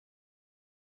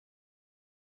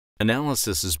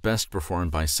Analysis is best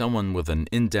performed by someone with an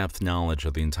in-depth knowledge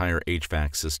of the entire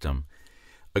HVAC system.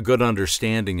 A good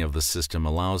understanding of the system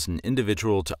allows an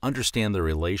individual to understand the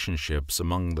relationships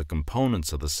among the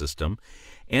components of the system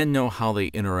and know how they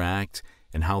interact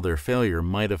and how their failure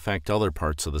might affect other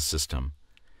parts of the system.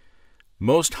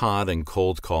 Most hot and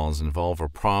cold calls involve a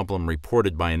problem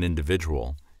reported by an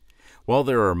individual. While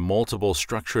there are multiple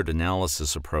structured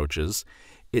analysis approaches,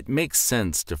 it makes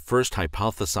sense to first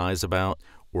hypothesize about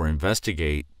or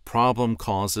investigate problem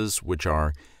causes which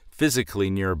are physically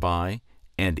nearby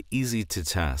and easy to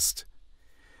test.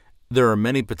 There are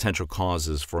many potential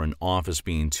causes for an office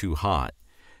being too hot.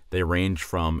 They range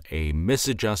from a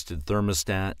misadjusted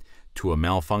thermostat to a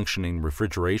malfunctioning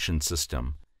refrigeration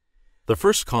system. The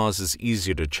first cause is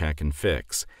easier to check and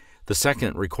fix. The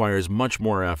second requires much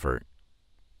more effort.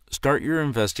 Start your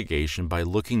investigation by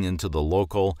looking into the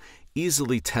local,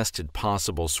 easily tested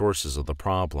possible sources of the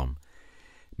problem.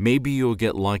 Maybe you'll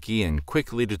get lucky and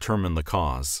quickly determine the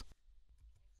cause.